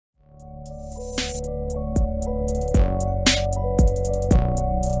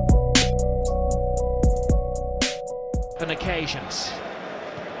occasions.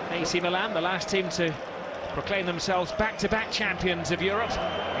 AC Milan, the last team to proclaim themselves back-to-back champions of Europe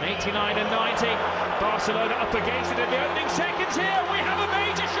in 89 and 90. Barcelona up against it in the opening seconds here. We have a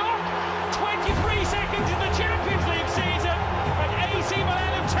major shock. 23 seconds in the Champions League season, and AC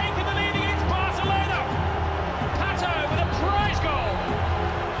Milan have taken the lead against Barcelona. Pato with a prize goal.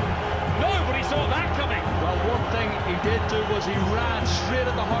 Nobody saw that coming. Well, one thing he did do was he ran straight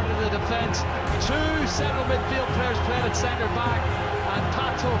at the heart of the defence. Two central midfield players playing at centre back, and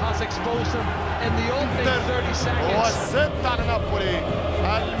Pato has exposed him in the opening 30 seconds. والست على نابولي.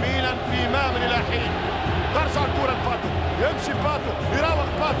 الميلان في ما من إلى حين. ترجع الكرة لباتو، يمشي باتو، يراوغ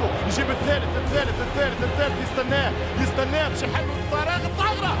باتو، يجيب الثالث يستناه باش يحل الفراغ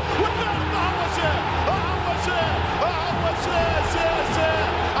الثغرة، والثالث هو جاء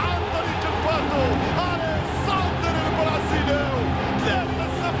عن طريق الباتو. ألكساندر البرازيلي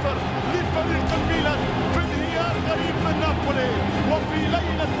 3-0 لفريق الميلان في انهيار غريب من نابولي وفي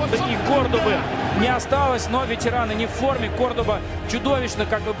ليلة И Кордобы не осталось, но ветераны не в форме. Кордоба чудовищно,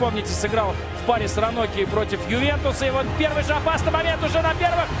 как вы помните, сыграл в паре с Ранокией против Ювентуса. И вот первый же опасный момент уже на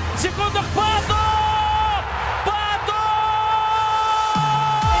первых секундах. Пато! Пато!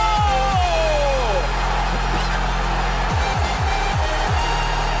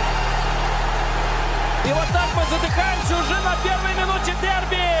 И вот так мы задыхаемся уже на первой минуте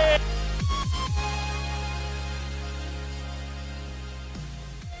дерби.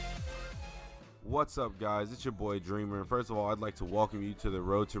 What's up, guys? It's your boy Dreamer, and first of all, I'd like to welcome you to the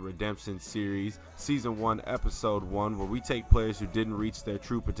Road to Redemption series, Season 1, Episode 1, where we take players who didn't reach their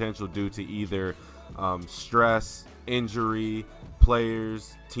true potential due to either stress, injury,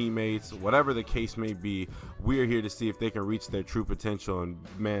 players, teammates, whatever the case may be. We're here to see if they can reach their true potential, and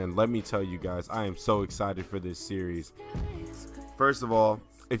man, let me tell you guys, I am so excited for this series. First of all,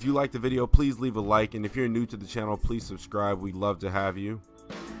 if you like the video, please leave a like, and if you're new to the channel, please subscribe. We'd love to have you.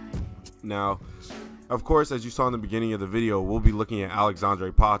 Now, of course, as you saw in the beginning of the video, we'll be looking at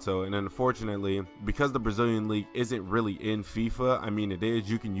Alexandre Pato, and unfortunately, because the Brazilian League isn't really in FIFA, I mean it is,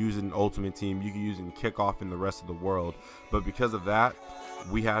 you can use it in Ultimate Team, you can use it in Kickoff in the rest of the world, but because of that,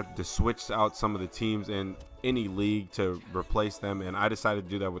 we had to switch out some of the teams in any league to replace them, and I decided to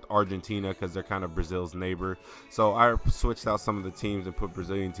do that with Argentina because they're kind of Brazil's neighbor. So I switched out some of the teams and put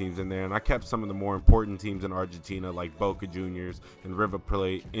Brazilian teams in there, and I kept some of the more important teams in Argentina like Boca Juniors and River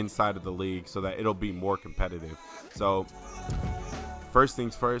Plate inside of the league so that it'll be more competitive. So first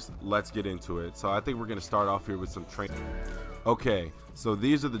things first, let's get into it. So I think we're going to start off here with some training. Okay, so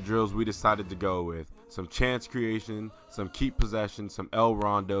these are the drills we decided to go with. Some chance creation, some keep possession, some El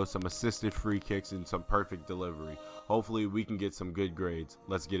Rondo, some assisted free kicks, and some perfect delivery. Hopefully we can get some good grades.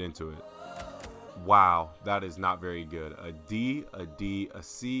 Let's get into it. Wow, that is not very good. A D, a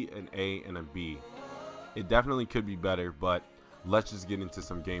C, an A, and a B. It definitely could be better, but let's just get into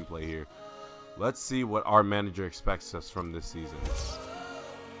some gameplay here. Let's see what our manager expects us from this season.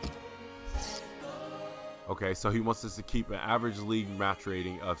 Okay, so he wants us to keep an average league match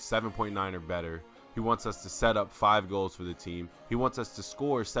rating of 7.9 or better. He wants us to set up 5 goals for the team. He wants us to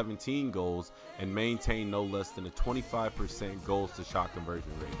score 17 goals and maintain no less than a 25% goals to shot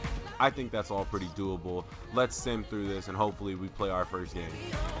conversion rate. I think that's all pretty doable. Let's sim through this and hopefully we play our first game.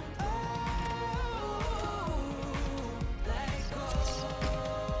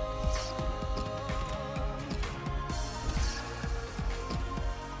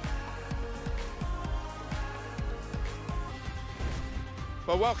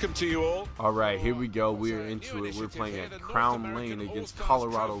 Well, welcome to you all. All right, here we go. We're into it. We're playing at Crown Lane against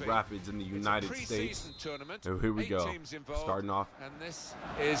Colorado Rapids in the United States. And here we go. Starting off. And this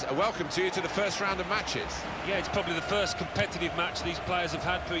is a welcome to you to the first round of matches. Yeah, it's probably the first competitive match these players have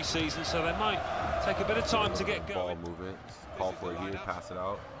had pre-season, so they might take a bit of time to get going. Ball movement. Call for it here. Pass it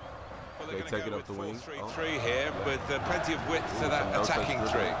out. They take it up the wing. 3-3 here with plenty of width to that attacking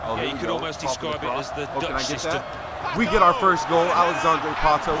three. Oh, yeah, you could almost describe it as the Dutch system. We get our first goal. Alexandre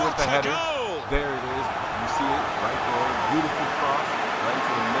Pato with the header. There it is. You see it right there. Beautiful cross right into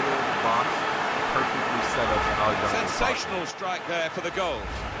the middle of the box. Perfectly set up for Alexandre. Sensational strike there for the goal.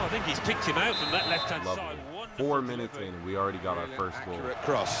 Well, I think he's picked him out from that left-hand side. 4 minutes in, and we already got our first goal. Accurate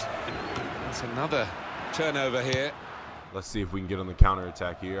cross. It's another turnover here. Let's see if we can get on the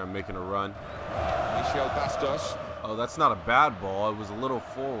counter-attack here. I'm making a run. Michel Bastos. Oh, that's not a bad ball. It was a little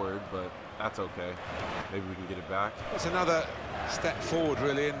forward, but that's okay. Maybe we can get it back. It's another step forward,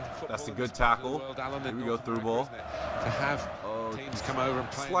 really, in football. That's a good tackle. Here we go, through ball. To have teams come over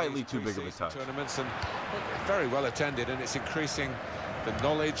and play slightly too big of a touch. Tournaments, and very well attended, and it's increasing the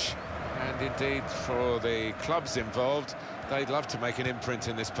knowledge And indeed, for the clubs involved, they'd love to make an imprint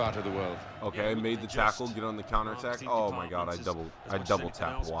in this part of the world. Okay, made the tackle, get on the counterattack. Oh my God, I double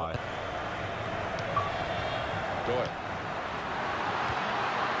tap wide. Doyle.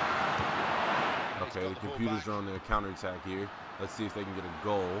 Okay, the computers are on their counterattack here. Let's see if they can get a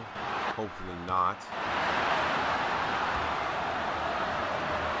goal. Hopefully not.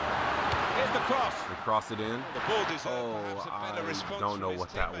 Here's the cross. They cross it in. The ball deserved Oh, I don't know what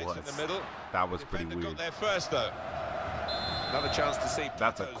that was. That was pretty weird. Got there first, though. Another chance to see.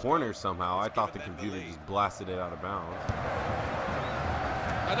 That's a corner somehow. I thought the computer just blasted it out of bounds.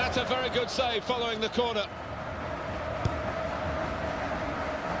 And that's a very good save following the corner.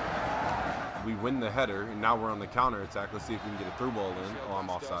 We win the header, and now we're on the counter attack. Let's see if we can get a through ball in. Oh, I'm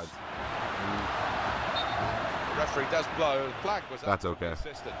offside. The referee does blow. The flag was. That's okay.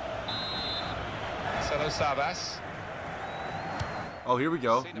 Marcelo Sabas. Oh, here we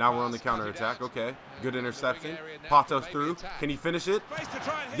go. Now we're on the counter attack. Okay, good interception. Pato's through. Can he finish it?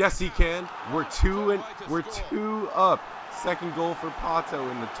 Yes, he can. We're two up. Second goal for Pato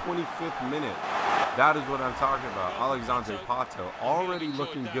in the 25th minute. That is what I'm talking about. Alexandre Pato already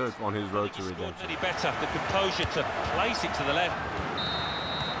looking good on his road to redemption. Better, the composure to place it to the left.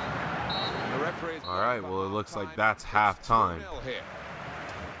 All right, well, it looks like that's halftime.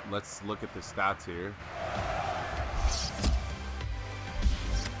 Let's look at the stats here.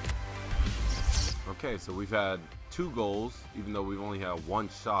 Okay, so we've had 2 goals, even though we've only had 1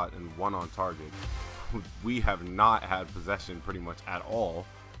 shot and 1 on target. We have not had possession pretty much at all.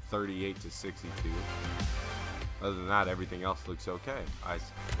 38 to 62. Other than that, everything else looks okay.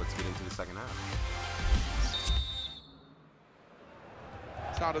 Let's get into the second half.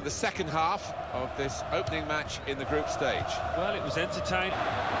 Start of the second half of this opening match in the group stage. Well, it was entertaining.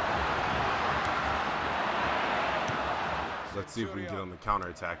 Let's see if we can get on the counter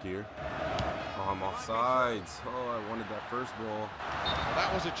attack here. Oh, I'm offsides. Oh, I wanted that first ball.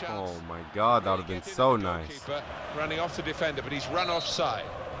 That was a chance. Oh my God, that would have been so nice. Running off the defender, but he's run offside.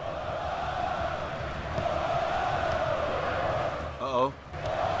 Uh-oh.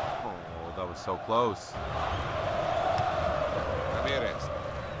 Oh, that was so close. Ramirez.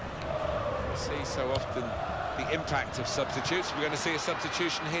 We see so often the impact of substitutes. We're going to see a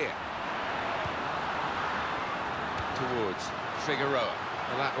substitution here. Towards Figueroa.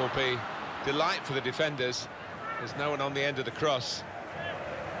 And that will be delight for the defenders. There's no one on the end of the cross.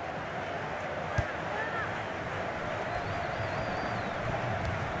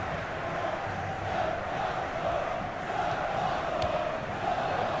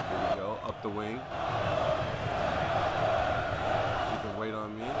 The wing. You can wait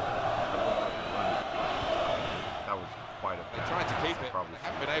on me. That was quite a. They tried to keep it. They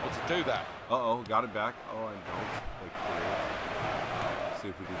haven't been able to do that. Uh-oh, got it back. Oh, I don't. See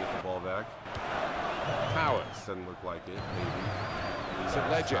if we can get the ball back. Powers. Doesn't look like it. Maybe. Some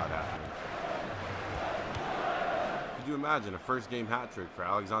legend. Could you imagine a first game hat trick for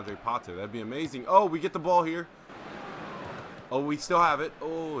Alexandre Pato? That'd be amazing. Oh, we get the ball here. Oh, we still have it.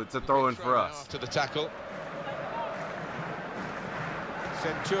 Oh, it's a throw-in for us. To the tackle.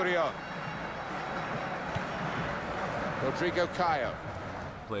 Centurion. Rodrigo Cayo.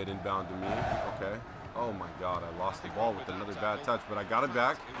 Played inbound to me. Okay. Oh my God, I lost the ball with another bad touch, but I got it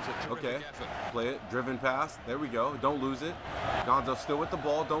back. Okay. Play it. Driven pass. There we go. Don't lose it. Gonzo still with the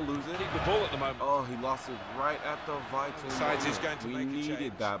ball. Don't lose it. Keep the ball at the moment. Oh, he lost it right at the vital moment. We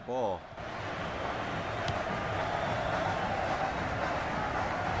needed that ball.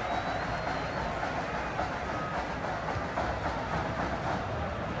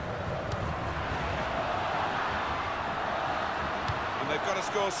 They've got to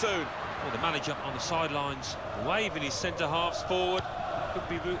score soon. Well, the manager on the sidelines waving his centre halves forward. Could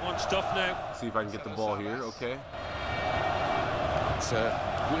be Route 1 stuff now. See if I can get the ball here. Okay. It's a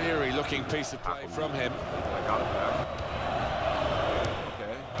weary looking piece of play from him. I got it back.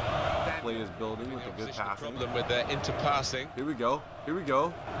 Okay. Play is building with a good passing. Problem with their interpassing. Here we go. Here we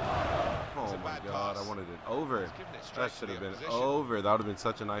go. Oh my God, I wanted it over. That should have been over. That would have been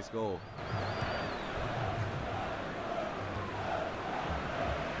such a nice goal.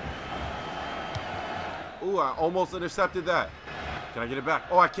 Ooh, I almost intercepted that. Can I get it back?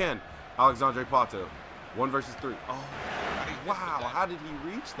 Oh, I can. Alexandre Pato. 1 versus 3. Oh, wow. How did he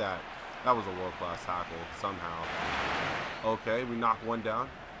reach that? That was a world-class tackle somehow. Okay, we knocked one down.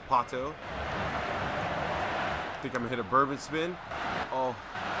 Pato. Think I'm going to hit a bourbon spin. Oh,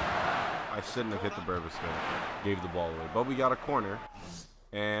 I shouldn't have hit the bourbon spin. Gave the ball away. But we got a corner,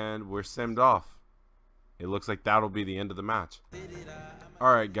 and we're simmed off. It looks like that'll be the end of the match.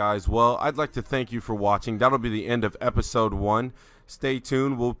 Alright guys, well, I'd like to thank you for watching. That'll be the end of episode 1. Stay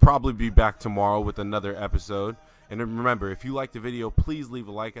tuned. We'll probably be back tomorrow with another episode. And remember, if you liked the video, please leave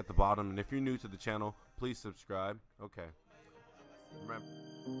a like at the bottom. And if you're new to the channel, please subscribe. Okay.